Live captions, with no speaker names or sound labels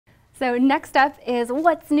So next up is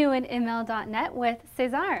What's New in ML.NET with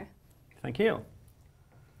Cesar. Thank you.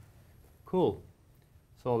 Cool.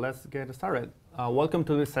 So let's get started. Welcome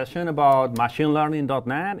to this session about machine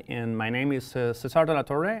learning.NET, and my name is Cesar de la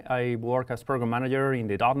Torre. I work as program manager in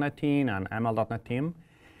the .NET team and ML.NET team.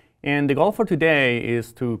 And the goal for today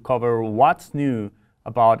is to cover what's new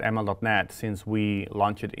about ML.NET since we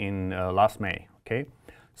launched it in last May. Okay.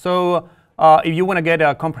 So if you want to get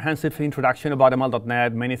a comprehensive introduction about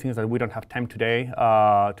ML.NET, many things that we don't have time today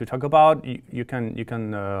to talk about, you can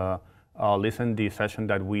listen to the session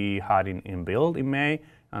that we had in Build in May,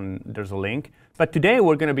 and there's a link. But today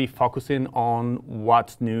we're going to be focusing on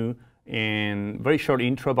what's new in very short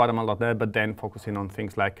intro about ML.NET, but then focusing on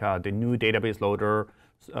things like the new database loader,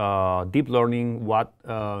 deep learning, what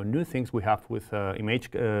new things we have with image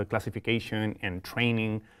classification and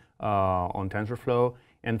training on TensorFlow,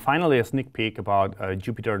 and finally a sneak peek about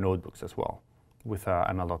Jupyter notebooks as well with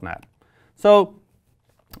ML.NET. So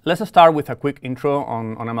let's start with a quick intro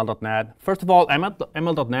on ML.NET. First of all,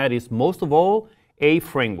 ML.NET is most of all a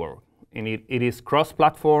framework, and it is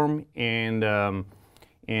cross-platform and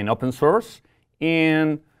open source,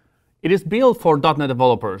 and it is built for .NET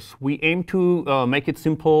developers. We aim to make it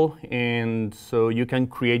simple, and so you can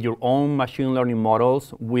create your own machine learning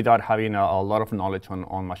models without having a lot of knowledge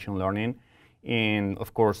on machine learning. And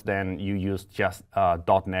of course, then you use just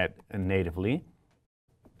 .NET natively.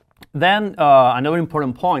 Then another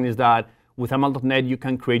important point is that with ML.NET, you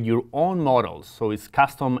can create your own models. So it's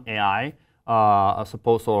custom AI, as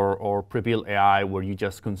opposed or pre-built AI where you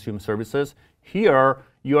just consume services. Here,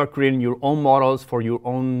 you are creating your own models for your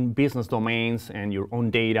own business domains and your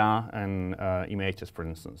own data and images, for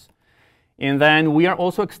instance. And then we are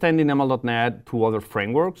also extending ML.NET to other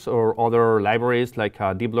frameworks or other libraries like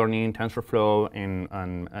deep learning, TensorFlow,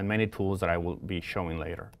 and many tools that I will be showing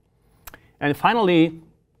later. And finally,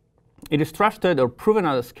 it is trusted or proven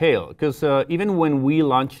at a scale, because even when we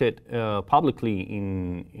launched it publicly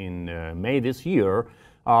in May this year,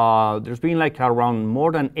 there's been like around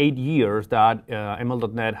more than 8 years that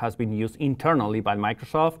ML.NET has been used internally by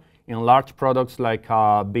Microsoft in large products like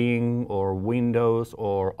Bing or Windows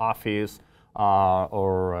or Office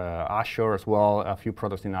or Azure as well. A few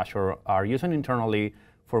products in Azure are using internally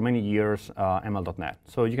for many years ML.NET.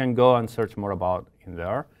 So you can go and search more about in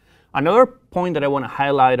there. Another point that I want to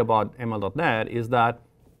highlight about ML.NET is that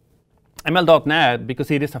ML.NET,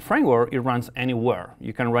 because it is a framework, it runs anywhere.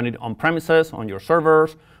 You can run it on premises, on your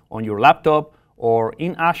servers, on your laptop, or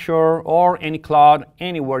in Azure, or any cloud,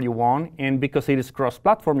 anywhere you want. And because it is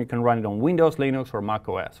cross-platform, you can run it on Windows, Linux, or Mac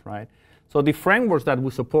OS, right? So the frameworks that we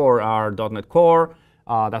support are .NET Core.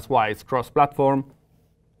 That's why it's cross-platform.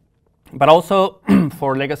 But also,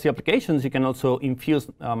 for legacy applications, you can also infuse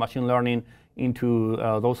machine learning into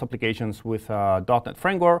those applications with .NET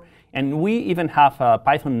Framework. And we even have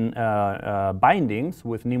Python bindings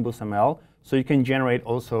with Nimbus ML, so you can generate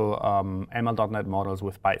also ML.NET models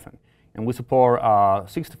with Python. And we support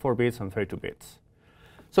 64 bits and 32 bits.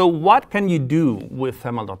 So what can you do with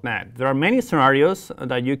ML.NET? There are many scenarios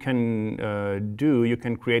that you can do. You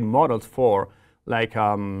can create models for, like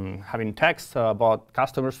having text about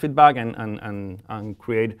customers' feedback and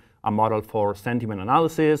create a model for sentiment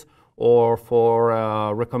analysis, or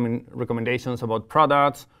for recommendations about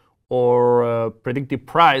products, or predictive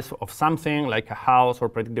price of something like a house, or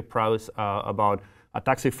predictive price about a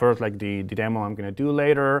taxi first, like the demo I'm going to do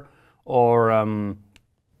later, or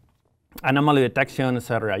anomaly detection,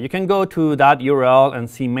 etc. You can go to that URL and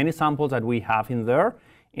see many samples that we have in there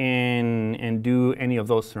and do any of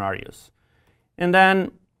those scenarios. And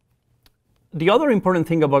then the other important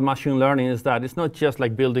thing about machine learning is that it's not just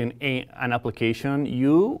like building an application.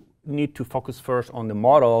 You need to focus first on the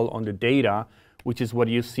model, on the data, which is what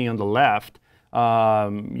you see on the left.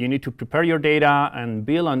 You need to prepare your data and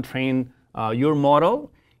build and train your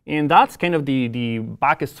model. And that's kind of the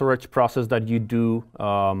back storage process that you do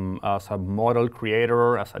as a model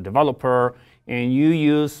creator, as a developer. And you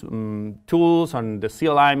use tools on the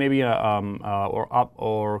CLI maybe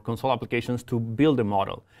or console applications to build the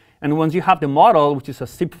model. And once you have the model, which is a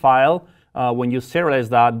zip file, when you serialize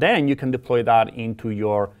that, then you can deploy that into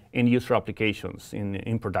your end-user applications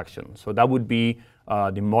in production. So that would be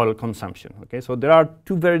the model consumption. Okay, so there are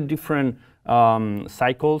two very different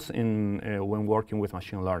cycles when working with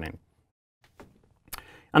machine learning.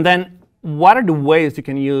 And then what are the ways you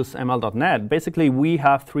can use ML.NET? Basically, we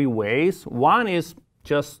have 3 ways. One is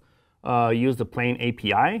just use the plain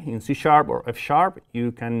API in C# or F#.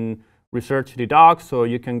 You can research the docs, so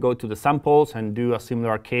you can go to the samples and do a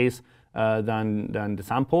similar case than the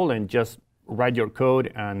sample and just write your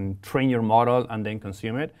code and train your model and then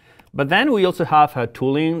consume it. But then we also have a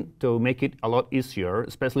tooling to make it a lot easier,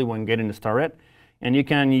 especially when getting started. And you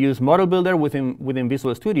can use Model Builder within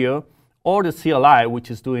Visual Studio, or the CLI,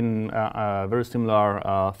 which is doing a very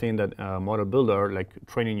similar thing that Model Builder, like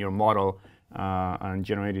training your model and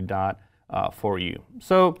generating that for you.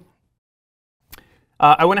 So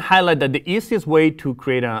I want to highlight that the easiest way to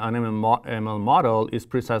create an ML model is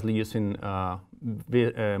precisely using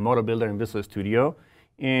Model Builder in Visual Studio.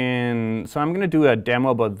 And so I'm going to do a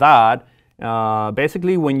demo about that.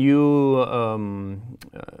 Basically, when you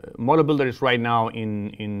Model Builder is right now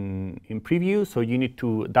in preview, so you need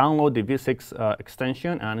to download the V6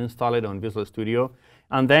 extension and install it on Visual Studio,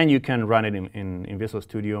 and then you can run it in Visual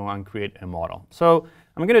Studio and create a model. So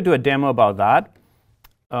I'm going to do a demo about that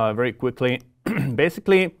very quickly.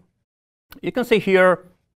 Basically, you can see here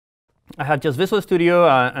I have just Visual Studio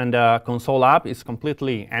and the console app is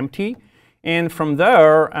completely empty. And from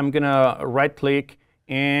there, I'm going to right-click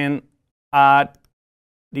and add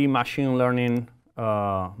the machine learning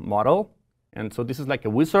model. And so this is like a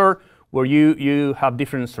wizard where you have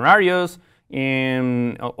different scenarios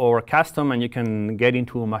or custom, and you can get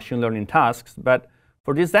into machine learning tasks. But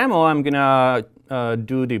for this demo, I'm going to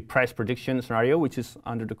do the price prediction scenario, which is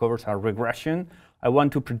under the covers a regression. I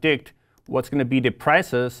want to predict what's going to be the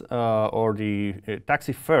prices or the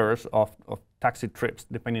taxi fares of taxi trips,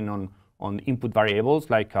 depending on input variables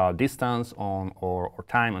like distance or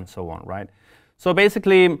time and so on, right? So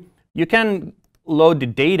basically, you can load the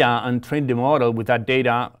data and train the model with that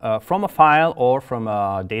data from a file or from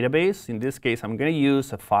a database. In this case, I'm going to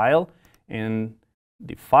use a file, and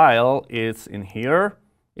the file is in here.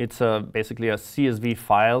 It's basically a CSV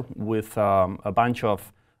file with a bunch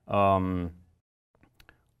of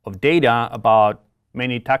data about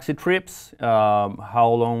many taxi trips,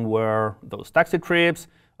 how long were those taxi trips,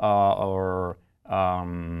 or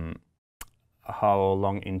how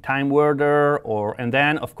long in time were there, and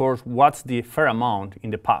then, of course, what's the fare amount in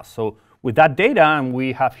the past. So with that data, and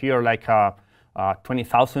we have here like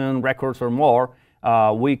 20,000 records or more,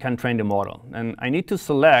 we can train the model. And I need to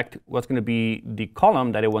select what's going to be the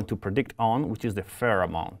column that I want to predict on, which is the fare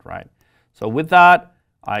amount, right? So with that,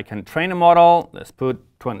 I can train a model. Let's put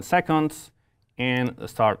 20 seconds and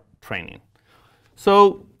start training.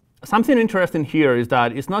 So something interesting here is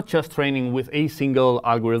that it's not just training with a single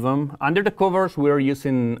algorithm. Under the covers, we're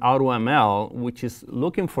using AutoML, which is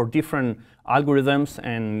looking for different algorithms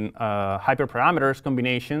and hyperparameters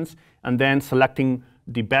combinations, and then selecting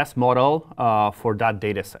the best model for that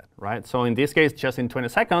data set, right? So in this case, just in 20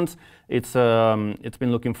 seconds, it's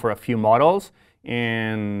been looking for a few models.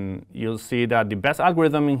 And you'll see that the best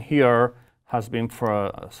algorithm in here has been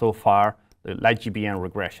for, so far, the light GBM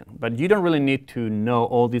regression. But you don't really need to know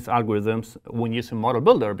all these algorithms when using Model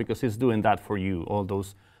Builder, because it's doing that for you, all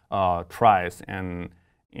those tries and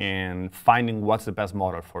finding what's the best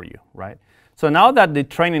model for you, right? So now that the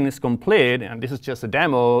training is complete, and this is just a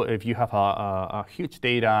demo, if you have a huge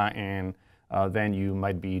data, and then you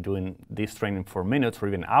might be doing this training for minutes or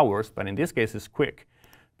even hours. But in this case, it's quick,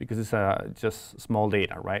 because it's just small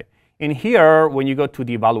data, right? In here, when you go to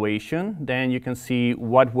the evaluation, then you can see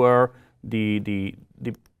what were the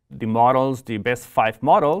models, the best 5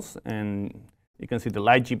 models, and you can see the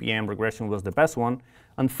light GBM regression was the best one.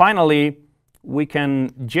 And finally, we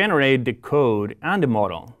can generate the code and the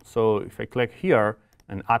model. So if I click here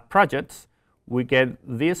and add projects, we get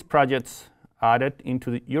these projects added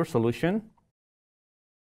into your solution.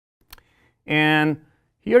 And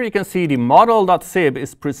here you can see the model.zip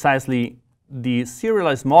is precisely the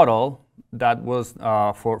serialized model that was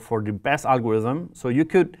for the best algorithm. So you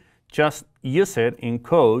could just use it in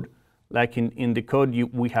code, like in the code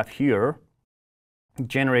we have here,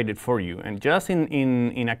 generated for you. And just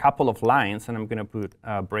in a couple of lines, and I'm going to put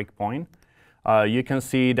a breakpoint, you can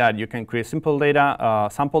see that you can create sample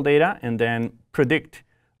data, and then predict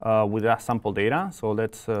with that sample data. So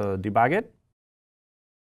let's debug it.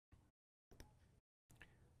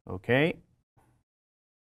 OK.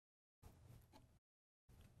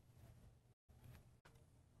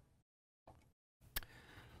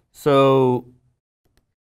 So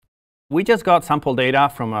we just got sample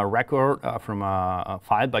data from a record, from a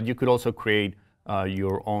file, but you could also create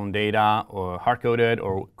your own data, or hard-coded,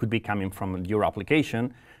 or could be coming from your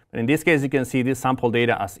application. But in this case, you can see this sample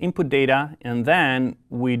data as input data, and then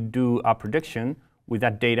we do a prediction with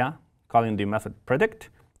that data, calling the method predict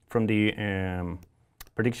from the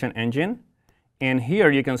prediction engine. And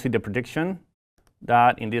here you can see the prediction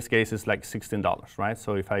that in this case is like $16, right?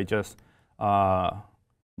 So if I just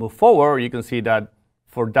move forward, you can see that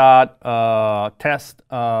for that test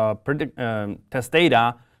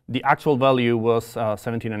data, the actual value was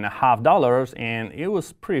 $17.50, and it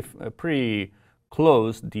was pretty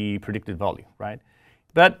close the predicted value, right?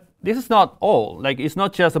 But this is not all. Like, it's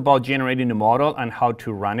not just about generating the model and how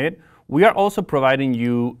to run it. We are also providing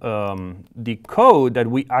you the code that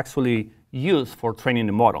we actually use for training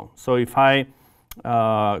the model. So if I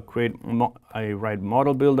write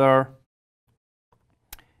model builder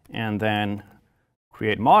and then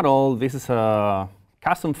create model, this is a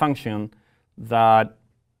custom function that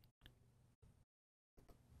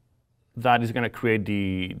is going to create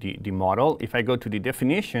the model. If I go to the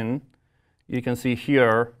definition, you can see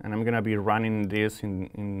here, and I'm going to be running this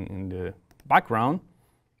in the background.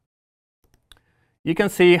 You can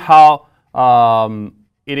see how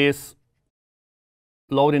it is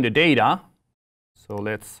loading the data. So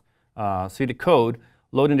let's see the code.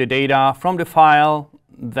 Loading the data from the file.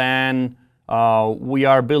 Then we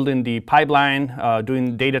are building the pipeline,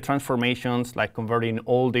 doing data transformations, like converting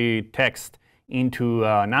all the text into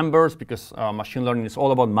numbers, because machine learning is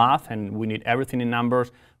all about math, and we need everything in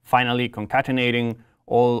numbers. Finally, concatenating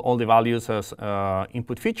all the values as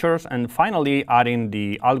input features, and finally adding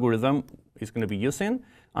the algorithm it's going to be using,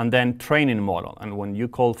 and then training the model. And when you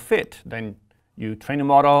call fit, then you train a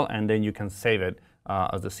model, and then you can save it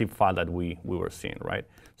as the zip file that we were seeing, right?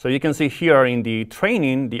 So you can see here in the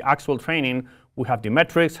training, the actual training, we have the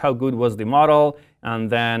metrics, how good was the model, and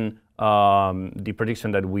then the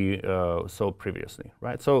prediction that we saw previously,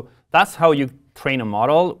 right? So that's how you train a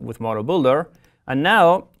model with Model Builder. And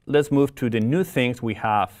now let's move to the new things we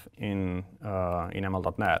have in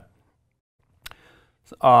ML.NET.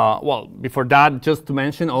 Well, before that, just to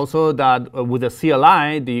mention also that with the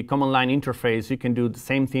CLI, the command line interface, you can do the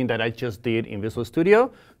same thing that I just did in Visual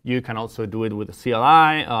Studio. You can also do it with the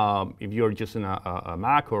CLI if you're using a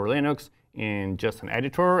Mac or Linux in just an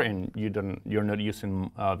editor and you're not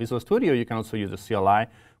using Visual Studio. You can also use the CLI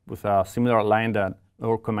with a similar line that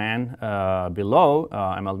or command below,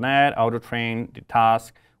 MLNet, autotrain, the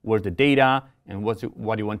task, where's the data, and what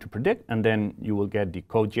you want to predict, and then you will get the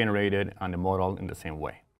code generated and the model in the same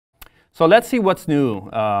way. So let's see what's new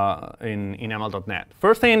in ML.NET.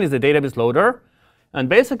 First thing is the database loader. And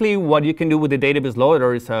basically, what you can do with the database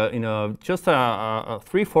loader is just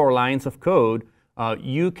 3-4 lines of code.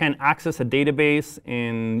 You can access a database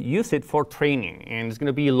and use it for training. And it's going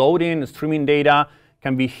to be loading, streaming data,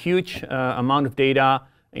 can be huge amount of data,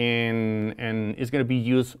 and it's going to be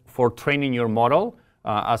used for training your model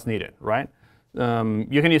as needed, right?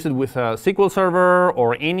 You can use it with a SQL Server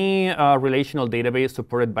or any relational database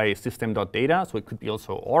supported by system.data. So it could be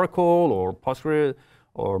also Oracle or Postgres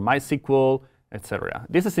or MySQL, etc.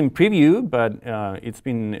 This is in preview, but it's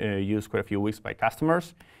been used quite a few weeks by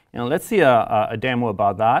customers. And let's see a demo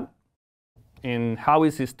about that and how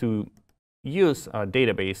is this to use a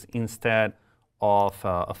database instead of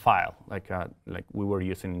a file, like we were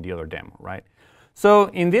using in the other demo, right? So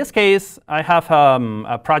in this case, I have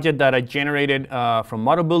a project that I generated from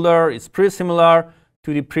Model Builder. It's pretty similar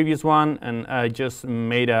to the previous one, and I just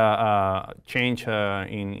made a change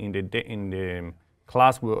in the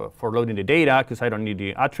class for loading the data because I don't need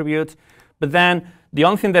the attributes. But then the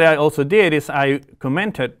only thing that I also did is I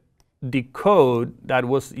commented the code that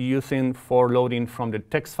was using for loading from the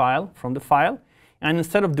text file, from the file. And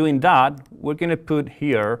instead of doing that, we're going to put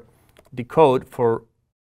here the code for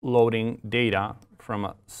loading data from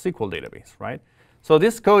a SQL database, right? So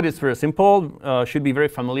this code is very simple, should be very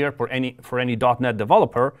familiar for any .NET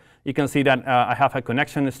developer. You can see that I have a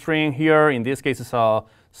connection string here. In this case, it's a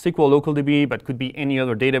SQL local DB, but could be any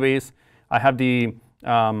other database. I have the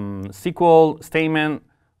SQL statement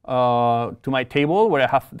to my table where I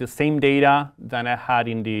have the same data that I had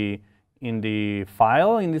in the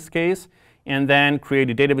file in this case, and then create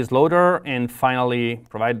a database loader and finally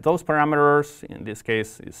provide those parameters. In this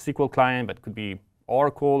case, it's SQL client, but could be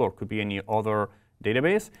Oracle or could be any other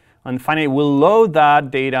database. And finally, we'll load that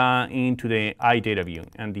data into the iData view.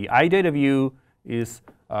 And the iData view is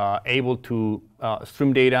able to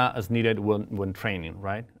stream data as needed when training,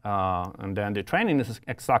 right? And then the training is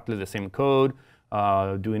exactly the same code,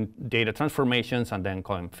 doing data transformations and then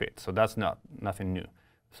calling fit. So that's nothing new.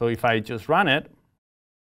 So if I just run it,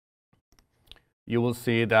 you will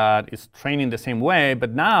see that it's training the same way,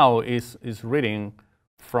 but now is reading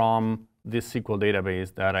from this SQL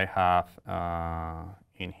database that I have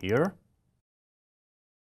in here.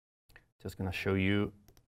 Just going to show you.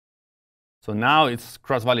 So now it's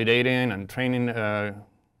cross-validating and training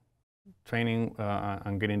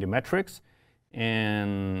and getting the metrics,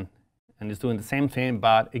 and it's doing the same thing,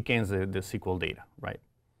 but against the SQL data, right?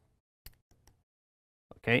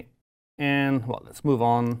 OK, and well, let's move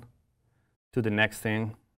on to the next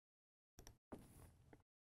thing.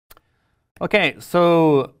 Okay,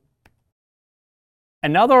 so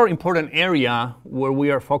another important area where we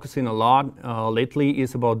are focusing a lot lately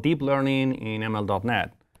is about deep learning in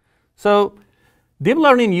ML.NET. So deep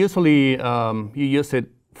learning, usually you use it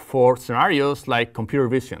for scenarios like computer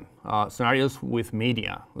vision, scenarios with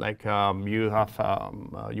media, like you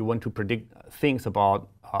want to predict things about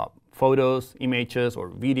photos, images, or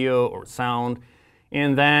video, or sound.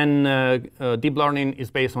 And then deep learning is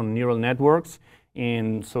based on neural networks.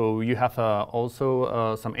 And so you have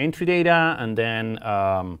also some entry data, and then,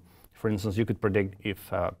 for instance, you could predict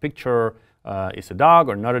if a picture is a dog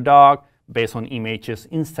or not a dog based on images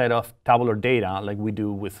instead of tabular data like we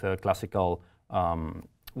do with classical algorithms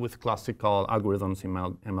in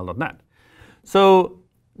ML.NET. So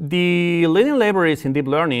the leading libraries in deep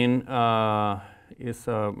learning are,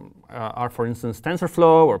 for instance,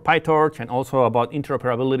 TensorFlow or PyTorch, and also about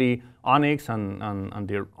interoperability, Onyx and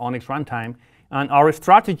the Onyx runtime. And our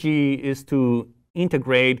strategy is to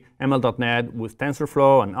integrate ML.NET with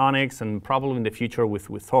TensorFlow and Onyx, and probably in the future with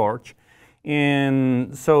Torch.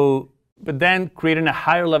 And so, but then creating a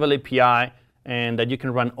higher level API and that you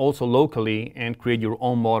can run also locally and create your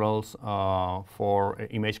own models for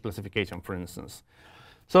image classification, for instance.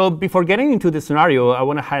 So before getting into the scenario, I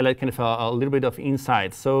want to highlight kind of a little bit of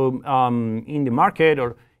insight. So in the market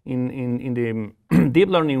or in the deep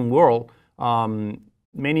learning world,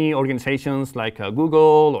 many organizations like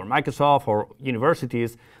Google or Microsoft or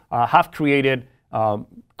universities have created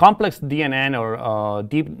complex DNN or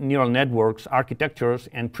deep neural networks architectures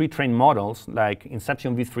and pre-trained models like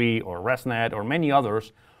Inception v3 or ResNet or many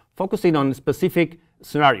others, focusing on specific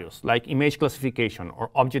scenarios like image classification or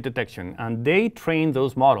object detection. And they train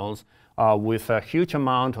those models with a huge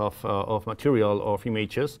amount of material of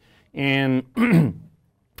images. And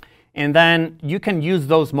and then you can use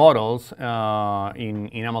those models in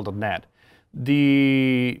ML.NET.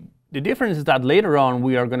 The difference is that later on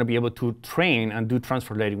we are going to be able to train and do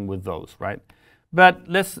transfer learning with those, right? But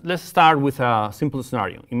let's start with a simple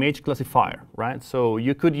scenario, image classifier, right? So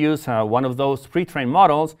you could use one of those pre-trained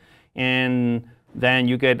models, and then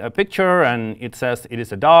you get a picture and it says it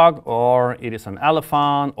is a dog, or it is an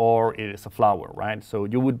elephant, or it is a flower, right? So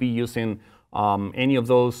you would be using any of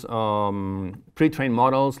those pre-trained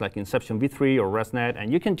models like Inception v3 or ResNet,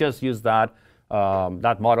 and you can just use that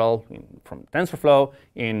model from TensorFlow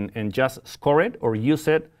and just score it or use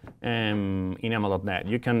it in ML.NET.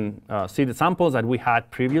 You can see the samples that we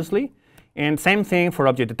had previously. And same thing for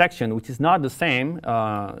object detection, which is not the same.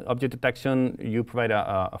 Object detection, you provide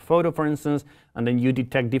a photo, for instance, and then you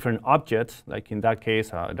detect different objects, like in that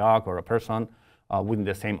case, a dog or a person within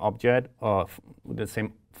the same object, with the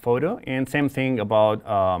same photo. And same thing about,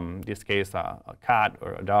 this case, a cat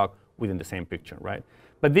or a dog within the same picture, right?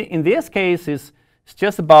 But in this case, it's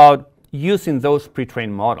just about using those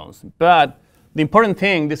pre-trained models. But the important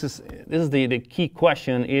thing, this is the key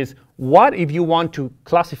question, is what if you want to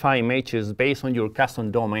classify images based on your custom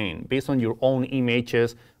domain, based on your own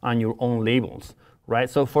images and your own labels, right?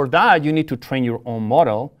 So for that, you need to train your own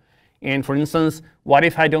model. And for instance, what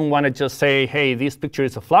if I don't want to just say, hey, this picture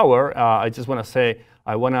is a flower? I just want to say,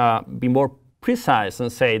 I want to be more precise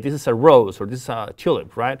and say, this is a rose or this is a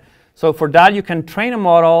tulip, right? So for that, you can train a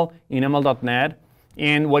model in ML.NET.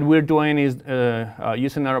 And what we're doing is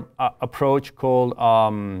using our approach called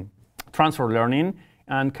transfer learning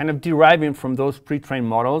and kind of deriving from those pre-trained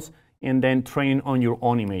models and then train on your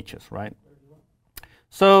own images, right?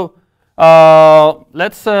 So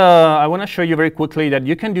I want to show you very quickly that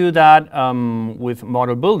you can do that with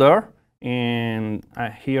Model Builder. And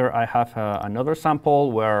here I have another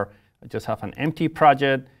sample where I just have an empty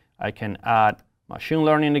project. I can add machine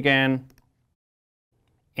learning again.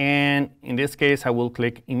 And in this case, I will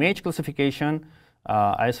click Image Classification.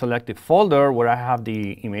 I select the folder where I have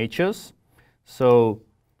the images. So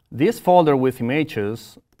this folder with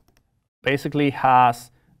images basically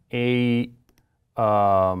has a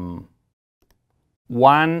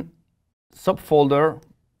one subfolder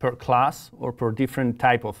per class or per different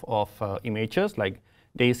type of images. Like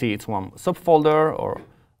Daisy, it's one subfolder, or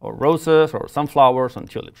roses, or sunflowers, and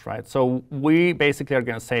tulips, right? So we basically are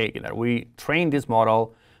going to say that we train this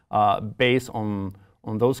model based on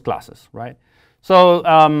those classes, right? So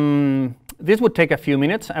this would take a few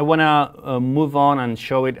minutes. I want to move on and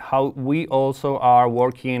show it how we also are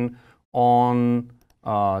working on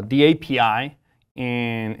the API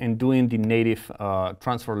and doing the native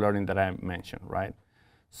transfer learning that I mentioned, right?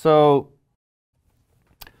 So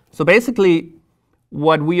basically,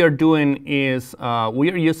 what we are doing is we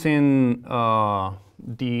are using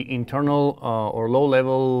the internal or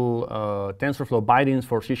low-level TensorFlow bindings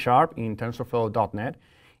for C# in TensorFlow.NET.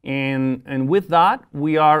 And with that,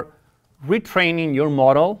 we are retraining your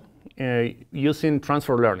model using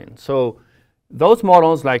transfer learning. So those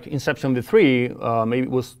models, like Inception v3, maybe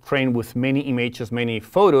was trained with many images, many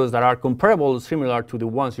photos that are comparable, similar to the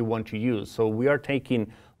ones you want to use. So we are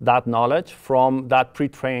taking that knowledge from that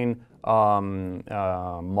pre-trained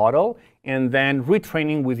model and then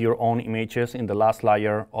retraining with your own images in the last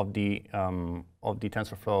layer of the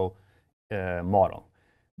TensorFlow model.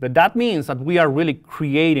 But that means that we are really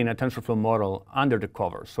creating a TensorFlow model under the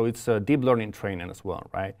cover. So it's a deep learning training as well,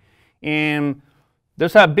 right? And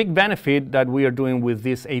there's a big benefit that we are doing with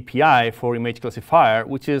this API for image classifier,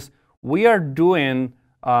 which is we are doing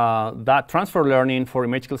that transfer learning for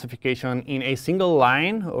image classification in a single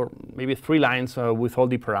line, or maybe 3 lines with all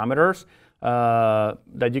the parameters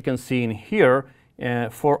that you can see in here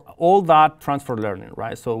for all that transfer learning,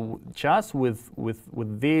 right? So just with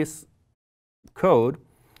this code,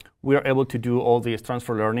 we are able to do all this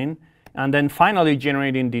transfer learning. And then finally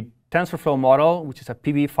generating the TensorFlow model, which is a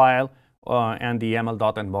PB file, and the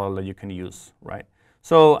ML.NET model that you can use, right?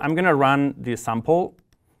 So I'm going to run the sample.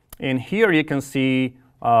 And here you can see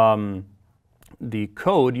the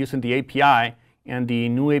code using the API and the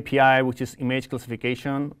new API, which is image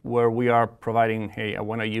classification, where we are providing, hey, I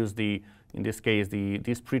want to use in this case,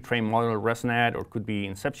 this pre-trained model ResNet, or could be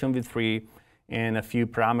Inception v3, and a few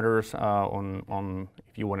parameters on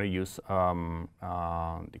if you want to use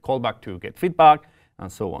the callback to get feedback, and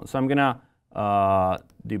so on. So I'm going to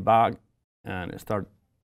debug and start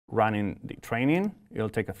running the training. It'll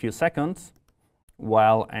take a few seconds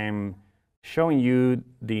while I'm showing you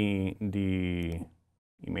the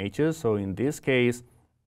images. So in this case,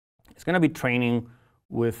 it's going to be training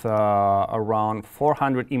with around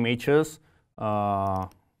 400 images,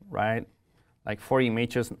 right? Like 40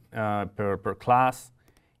 images per class.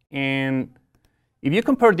 And if you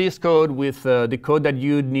compare this code with the code that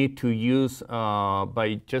you need to use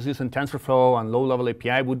by just using TensorFlow and low-level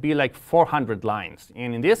API, would be like 400 lines.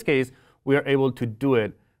 And in this case, we are able to do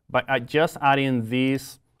it by just adding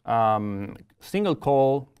this single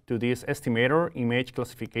call to this estimator, image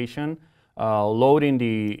classification, loading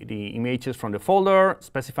the images from the folder,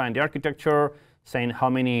 specifying the architecture, saying how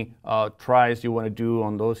many tries you want to do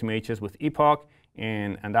on those images with epoch,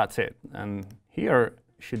 and that's it. And here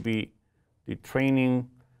should be the training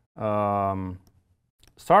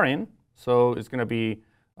starting. So it's going to be,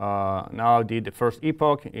 now I did the first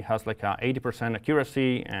epoch. It has like a 80%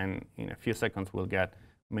 accuracy, and in a few seconds we'll get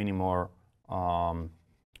many more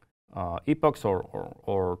epochs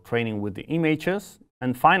or training with the images.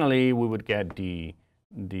 And finally, we would get the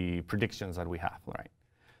predictions that we have, right?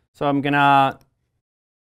 So I'm going to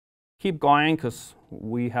keep going because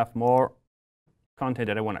we have more content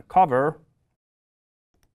that I want to cover.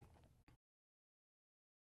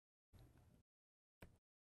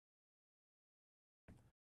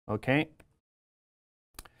 OK.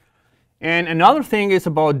 And another thing is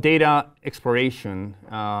about data exploration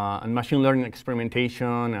and machine learning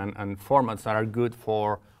experimentation and formats that are good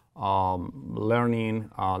for learning,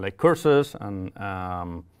 like courses and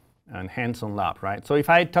hands-on lab, right? So if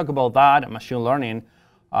I talk about that and machine learning,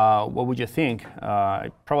 what would you think? I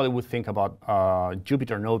probably would think about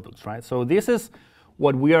Jupyter notebooks, right? So this is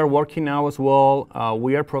what we are working now as well.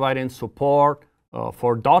 We are providing support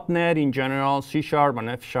for .NET in general, C# and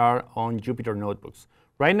F# on Jupyter notebooks.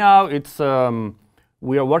 Right now, it's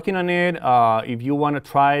we are working on it. If you want to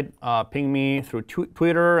try it, ping me through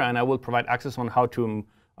Twitter, and I will provide access on how to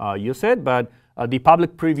use it. But the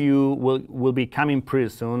public preview will be coming pretty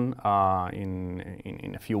soon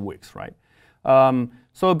in a few weeks, right?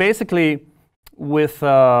 So basically, with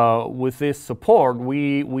this support,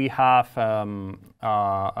 we have a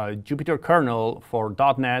Jupyter kernel for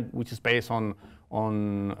 .NET, which is based on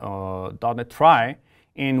 .NET Try,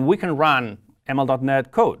 and we can run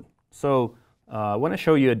ML.NET code. So I want to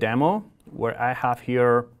show you a demo where I have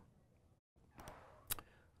here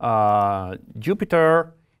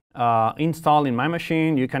Jupyter installed in my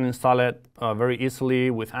machine. You can install it very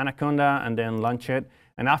easily with Anaconda and then launch it.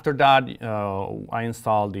 And after that, I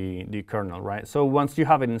install the kernel, right? So once you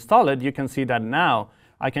have it installed, you can see that now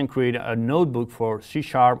I can create a notebook for C#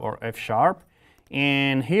 or F#.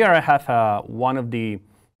 And here I have one of the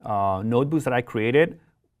notebooks that I created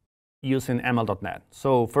using ML.NET.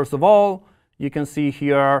 So first of all, you can see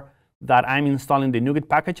here that I'm installing the NuGet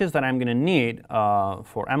packages that I'm going to need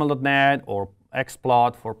for ML.NET or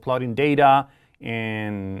XPlot for plotting data.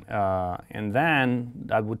 And then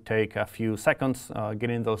that would take a few seconds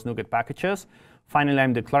getting those NuGet packages. Finally,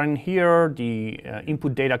 I'm declaring here the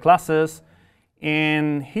input data classes.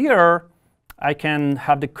 And here, I can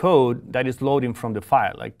have the code that is loading from the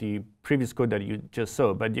file, like the previous code that you just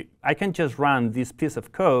saw. But I can just run this piece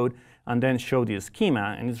of code, and then show the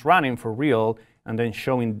schema, and it's running for real, and then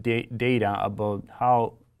showing data about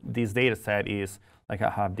how this data set is. Like I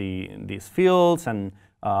have these fields, and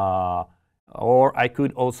or I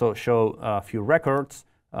could also show a few records.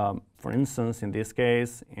 For instance, in this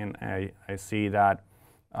case, and I see that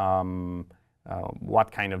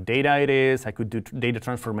what kind of data it is. I could do data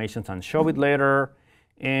transformations and show it later.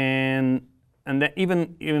 And then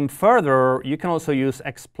even further, you can also use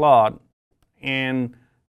XPlot and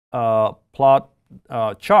plot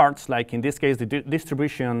charts, like in this case, the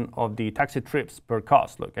distribution of the taxi trips per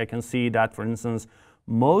cost. Look, I can see that, for instance,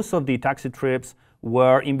 most of the taxi trips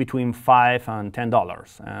were in between $5 and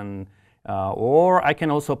 $10. And, or I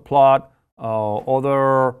can also plot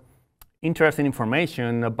other interesting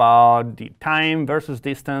information about the time versus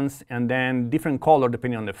distance, and then different color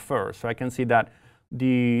depending on the fare. So I can see that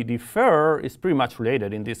the fare is pretty much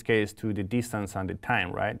related in this case to the distance and the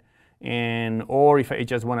time, right? And or if I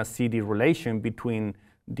just want to see the relation between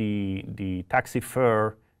the taxi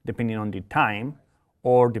fare depending on the time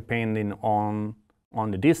or depending on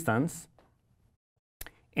the distance.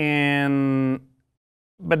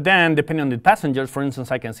 But then, depending on the passengers, for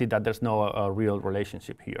instance, I can see that there's no real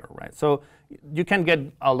relationship here, right? So you can get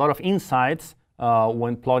a lot of insights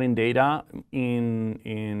when plotting data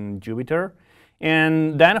in Jupyter.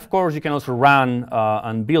 And then, of course, you can also run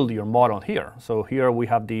and build your model here. So here we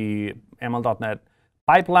have the ML.NET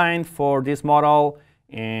pipeline for this model.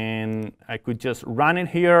 And I could just run it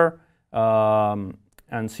here and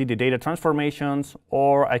see the data transformations.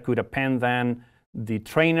 Or I could append then the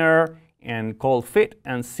trainer and call fit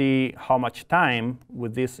and see how much time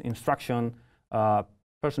with this instruction,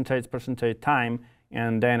 percentage time.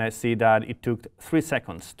 And then I see that it took 3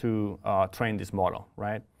 seconds to train this model,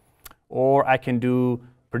 right? Or I can do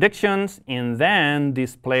predictions and then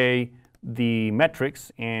display the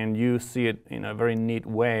metrics, and you see it in a very neat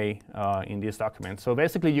way in this document. So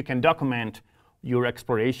basically, you can document your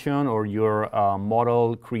exploration or your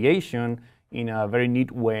model creation in a very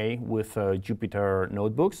neat way with Jupyter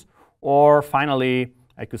notebooks. Or finally,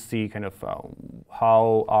 I could see kind of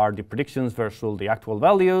how are the predictions versus the actual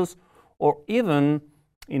values. Or even,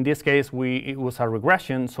 in this case, it was a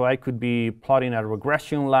regression, so I could be plotting a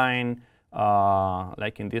regression line,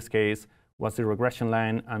 like in this case, what's the regression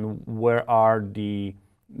line and where are the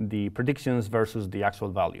predictions versus the actual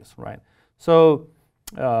values, right? So,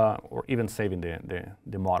 or even saving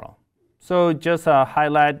the model. So just a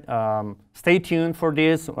highlight, stay tuned for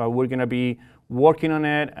this. We're going to be working on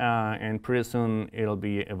it, and pretty soon it'll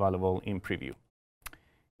be available in preview.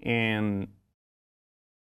 And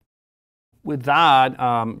with that,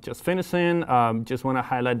 just finishing, just want to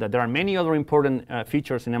highlight that there are many other important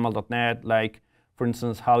features in ML.NET, like, for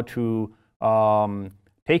instance, how to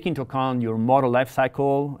take into account your model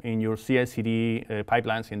lifecycle in your CI/CD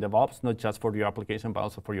pipelines in DevOps, not just for your application, but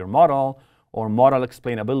also for your model, or model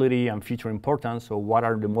explainability and feature importance. So what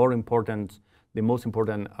are the most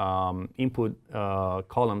important input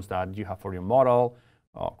columns that you have for your model,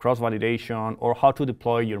 cross-validation, or how to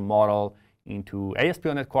deploy your model into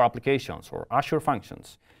ASP.NET Core applications or Azure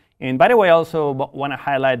functions. And by the way, I also want to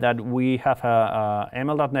highlight that we have a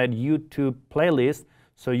ML.NET YouTube playlist,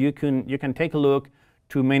 so you can take a look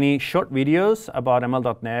to many short videos about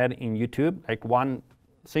ML.NET in YouTube, like one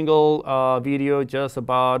single video just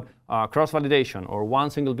about cross-validation, or one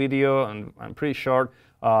single video, and I'm pretty short,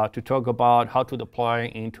 to talk about how to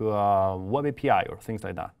deploy into a web API or things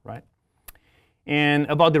like that, right? And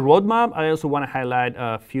about the roadmap, I also want to highlight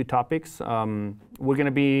a few topics. We're going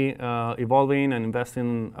to be evolving and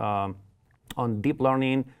investing on deep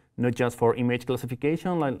learning, not just for image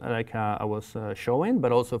classification, like I was showing,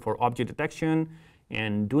 but also for object detection,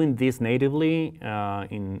 and doing this natively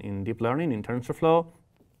in deep learning in TensorFlow.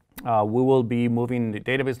 We will be moving the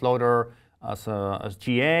database loader as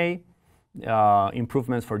GA,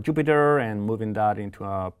 improvements for Jupyter, and moving that into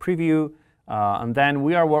a preview. And then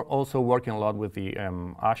we are also working a lot with the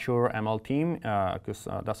Azure ML team, because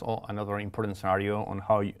that's another important scenario on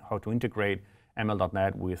how to integrate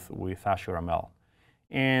ML.NET with Azure ML.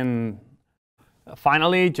 And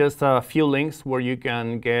finally, just a few links where you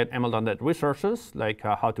can get ML.NET resources, like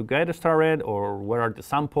how to get started, or where are the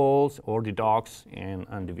samples, or the docs, and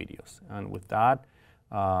the videos. And with that,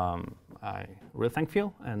 I really thank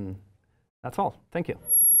you, and that's all. Thank you.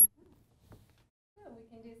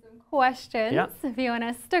 Questions, if you want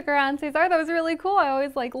to stick around, Cesar. That was really cool. I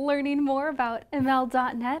always like learning more about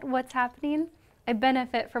ML.NET, what's happening. I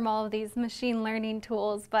benefit from all of these machine learning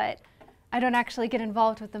tools, but I don't actually get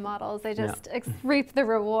involved with the models. I just reap the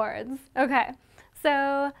rewards. Okay,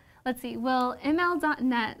 so let's see. Will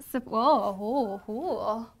ML.NET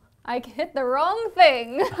I hit the wrong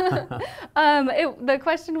thing. The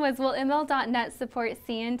question was, will ML.NET support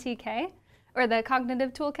CNTK? Or the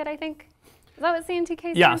Cognitive Toolkit, I think? Is that what CNTK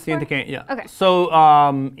stands Yeah, for? CNTK, yeah. Okay. So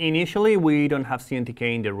initially, we don't have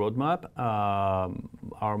CNTK in the roadmap.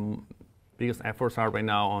 Our biggest efforts are right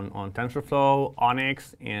now on TensorFlow,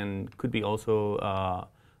 Onyx, and could be also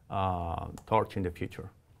Torch in the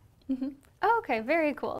future. Oh, okay, very cool.